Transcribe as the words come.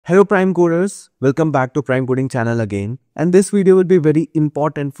Hello Prime Coders, welcome back to Prime Coding channel again, and this video will be very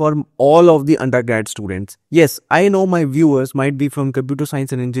important for all of the undergrad students. Yes, I know my viewers might be from computer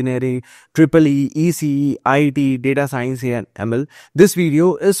science and engineering, EEE, ECE, IT, data science and ML. This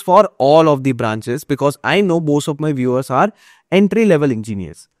video is for all of the branches because I know most of my viewers are entry level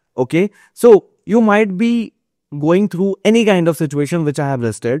engineers. Okay, so you might be going through any kind of situation which I have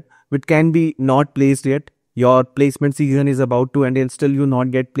listed, which can be not placed yet. Your placement season is about to end and still you not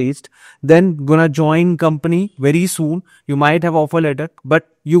get placed, then gonna join company very soon. You might have offer letter, but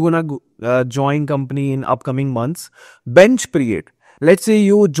you gonna join company in upcoming months. Bench period. Let's say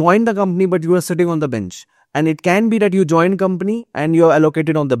you join the company but you are sitting on the bench, and it can be that you join company and you are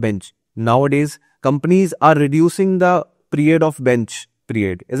allocated on the bench. Nowadays companies are reducing the period of bench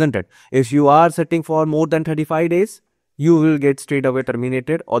period, isn't it? If you are sitting for more than 35 days, you will get straight away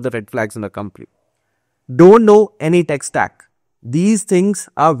terminated or the red flags in the company. Don't know any tech stack. These things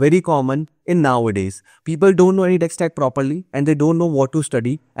are very common in nowadays. People don't know any tech stack properly and they don't know what to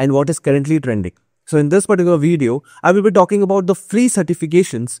study and what is currently trending. So in this particular video, I will be talking about the free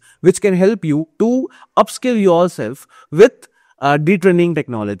certifications which can help you to upskill yourself with the trending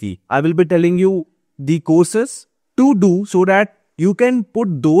technology. I will be telling you the courses to do so that you can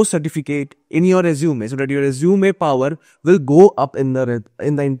put those certificate in your resume so that your resume power will go up in the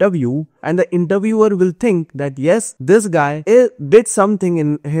interview, and the interviewer will think that yes, this guy did something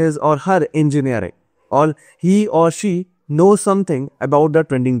in his or her engineering, or he or she knows something about the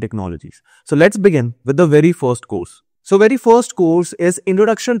trending technologies. So let's begin with the very first course. So very first course is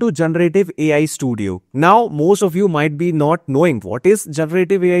Introduction to Generative AI Studio. Now, most of you might be not knowing what is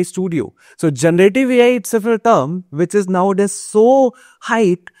Generative AI Studio. So Generative AI itself is a term which is nowadays so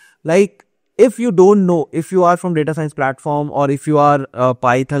hyped. Like if you don't know, if you are from data science platform or if you are a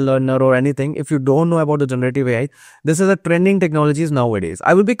Python learner or anything, if you don't know about the Generative AI, this is a trending technologies nowadays.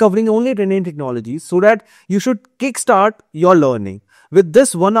 I will be covering only trending technologies so that you should kickstart your learning with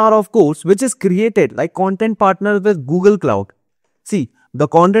this 1 hour of course which is created like content partner with Google Cloud. See, the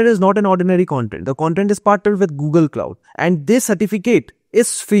content is not an ordinary content. The content is partnered with Google Cloud, and this certificate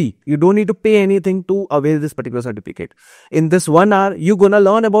is free. You don't need to pay anything to avail this particular certificate. In this 1 hour, you're gonna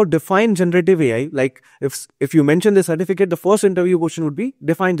learn about define generative AI. Like if you mention the certificate, the first interview question would be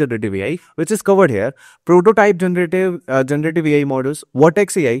define generative AI, which is covered here. Prototype generative AI models,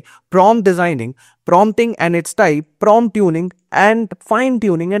 Vertex AI, prompt designing, prompting and its type, prompt tuning, and fine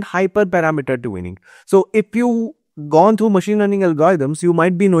tuning and hyperparameter tuning. So if you gone through machine learning algorithms, you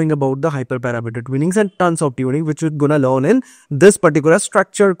might be knowing about the hyperparameter tunings and tons of tuning which you're gonna learn in this particular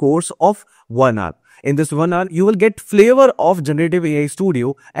structure course of 1 hour. In this 1 hour, you will get flavor of Generative AI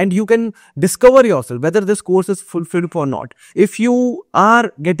Studio and you can discover yourself whether this course is fulfilled or not. If you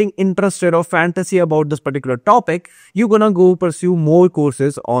are getting interested or fantasy about this particular topic, you're gonna go pursue more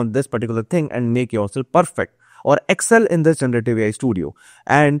courses on this particular thing and make yourself perfect or excel in this Generative AI Studio.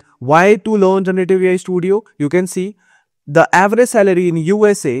 And why to learn Generative AI Studio? You can see the average salary in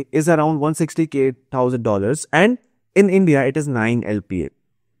USA is around $160,000 and in India it is 9 LPA.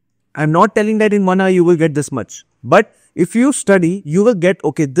 I'm not telling that in 1 hour you will get this much, but if you study, you will get,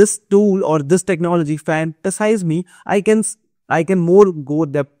 okay, this tool or this technology fantasize me. I can more go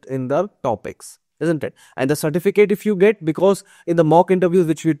depth in the topics, isn't it? And the certificate if you get, because in the mock interviews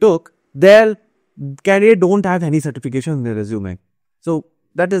which we took, there candidate don't have any certification in their resume. So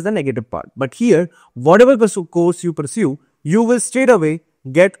that is the negative part. But here, whatever course you pursue, you will straight away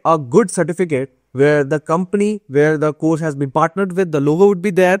get a good certificate where the company where the course has been partnered with, the logo would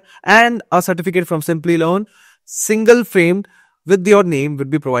be there, and a certificate from Simplilearn, single framed with your name will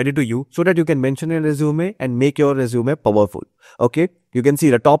be provided to you so that you can mention in resume and make your resume powerful. Okay, you can see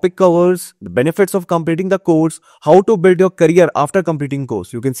the topic covers, the benefits of completing the course, how to build your career after completing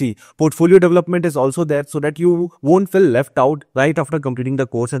course. You can see portfolio development is also there so that you won't feel left out right after completing the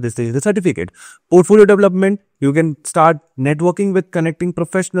course and this is the certificate. Portfolio development, you can start networking with connecting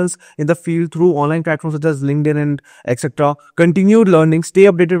professionals in the field through online platforms such as LinkedIn and etc. Continued learning, stay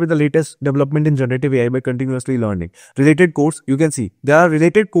updated with the latest development in generative AI by continuously learning. Related course, you can see there are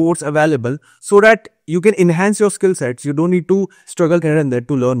related courses available so that you can enhance your skill sets. You don't need to struggle here and there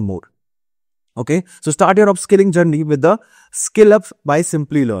to learn more. Okay, so start your upskilling journey with the Skillup by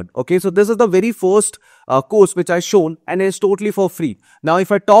Simplilearn. Okay, so this is the very first course which I shown and it's totally for free. Now,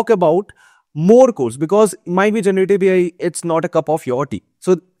 if I talk about more course, because it might be generative AI, it's not a cup of your tea.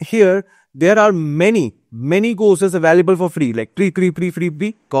 So here there are many courses available for free, like free,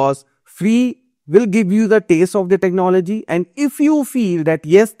 because free will give you the taste of the technology, and if you feel that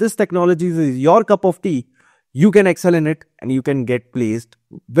yes, this technology is your cup of tea, you can excel in it and you can get placed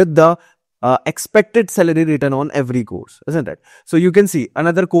with the expected salary written on every course, isn't it? So you can see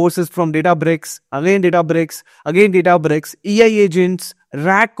another course is from Databricks, again Databricks, AI agents,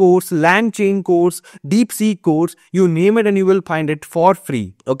 rack course, LangChain course, DeepSeek course, you name it and you will find it for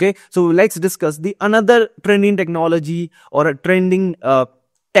free. Okay, so let's discuss the another trending technology or a trending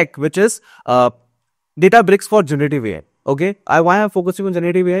tech, which is Databricks for generative AI. Okay, why I'm focusing on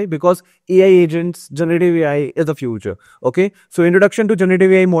generative AI? Because AI agents, generative AI is the future. Okay, so introduction to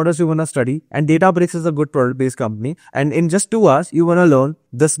generative AI models you wanna study, and Databricks is a good product-based company. And in just 2 hours, you wanna learn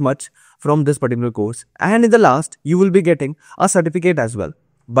this much from this particular course. And in the last, you will be getting a certificate as well.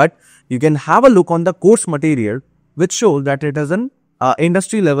 But you can have a look on the course material, which shows that it is an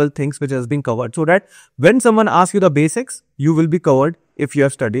industry level things which has been covered, so that when someone asks you the basics, you will be covered if you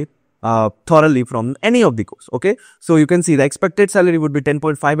have studied thoroughly from any of the course. Okay, so you can see the expected salary would be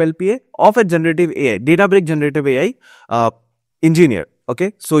 10.5 LPA of a generative AI, Databricks generative AI engineer.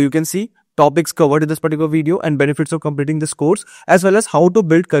 Okay, so you can see topics covered in this particular video and benefits of completing this course, as well as how to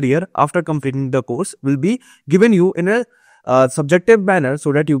build career after completing the course will be given you in a subjective manner,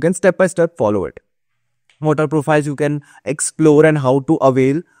 so that you can step by step follow it. What are profiles you can explore and how to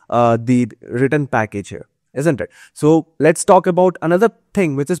avail the written package here, isn't it? So let's talk about another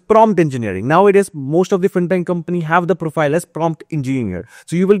thing, which is prompt engineering. Nowadays, most of the fintech company have the profile as prompt engineer.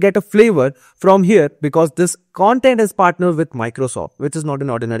 So you will get a flavor from here, because this content is partnered with Microsoft, which is not an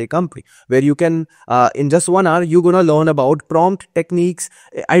ordinary company, where you can, in just 1 hour, you're gonna learn about prompt techniques,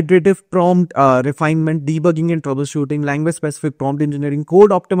 iterative prompt refinement, debugging and troubleshooting, language specific prompt engineering, code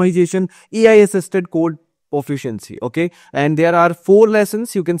optimization, AI assisted code proficiency. Okay, and there are 4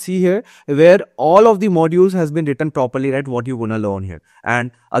 lessons you can see here, where all of the modules has been written properly, right? What you wanna learn here,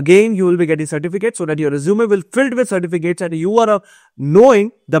 and again you will be getting certificates, so that your resume will filled with certificates and you are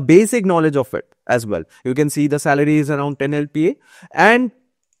knowing the basic knowledge of it as well. You can see the salary is around 10 LPA, and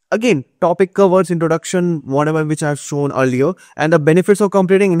again, topic covers introduction, whatever which I've shown earlier, and the benefits of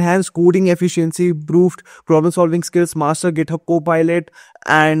completing enhanced coding efficiency, improved problem solving skills, master GitHub Copilot,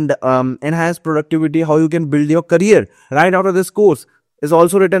 and enhanced productivity, how you can build your career right out of this course is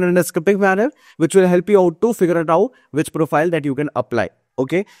also written in a scripting manner, which will help you out to figure it out which profile that you can apply.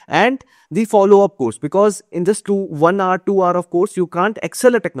 Okay, and the follow-up course, because in just 1 hour, 2 hour of course, you can't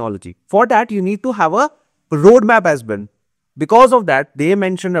excel at technology. For that, you need to have a roadmap as well. Because of that, they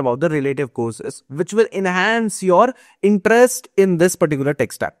mentioned about the relative courses, which will enhance your interest in this particular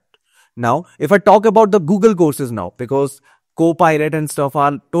tech stack. Now, if I talk about the Google courses now, because Copilot and stuff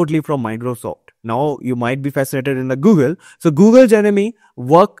are totally from Microsoft. Now, you might be fascinated in the Google. So, Google Gemini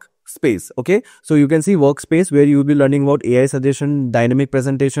Workspace. Okay, so you can see Workspace, where you will be learning about AI suggestion, dynamic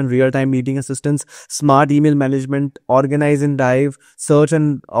presentation, real-time meeting assistance, smart email management, organize in Drive, search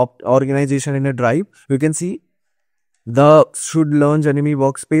and organization in a Drive. You can see the Should Learn Generative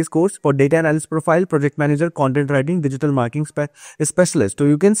Workspace course for data analyst profile, project manager, content writing, digital marketing specialist. So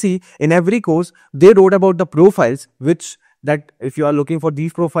you can see in every course they wrote about the profiles, which that if you are looking for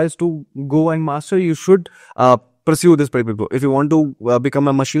these profiles to go and master, you should pursue this particular course. If you want to become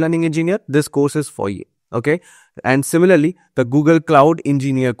a machine learning engineer, this course is for you. Okay, and similarly the Google Cloud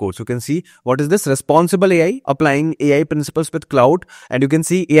Engineer course, you can see what is this: responsible AI, applying AI principles with cloud, and you can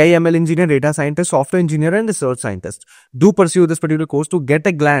see AI ML engineer, data scientist, software engineer, and research scientist. Do pursue this particular course to get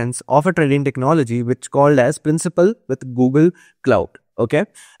a glance of a trending technology which called as principle with Google Cloud. Okay,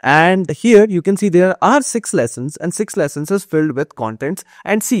 and here you can see there are 6 lessons, and 6 lessons is filled with contents.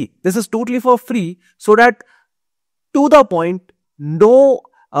 And see, this is totally for free, so that to the point, no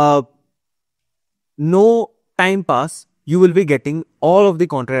time pass, you will be getting all of the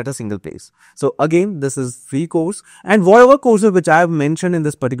content at a single place. So again, this is free course, and whatever courses which I have mentioned in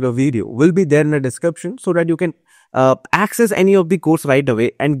this particular video will be there in the description, so that you can access any of the course right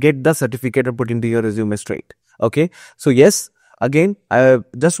away and get the certificate and put into your resume straight. Okay, so yes, again, I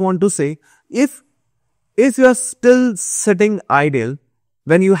just want to say, if you are still sitting idle,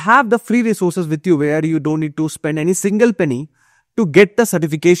 when you have the free resources with you, where you don't need to spend any single penny to get the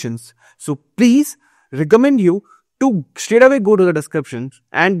certifications, so please recommend you to straight away go to the descriptions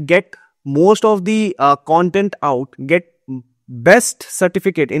and get most of the content out, get best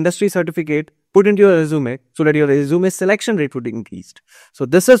certificate, industry certificate, put into your resume, so that your resume selection rate would increase. So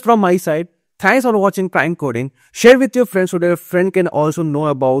this is from my side. Thanks for watching Prime Coding. Share with your friends so that your friend can also know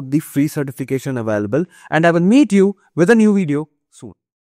about the free certification available, and I will meet you with a new video soon.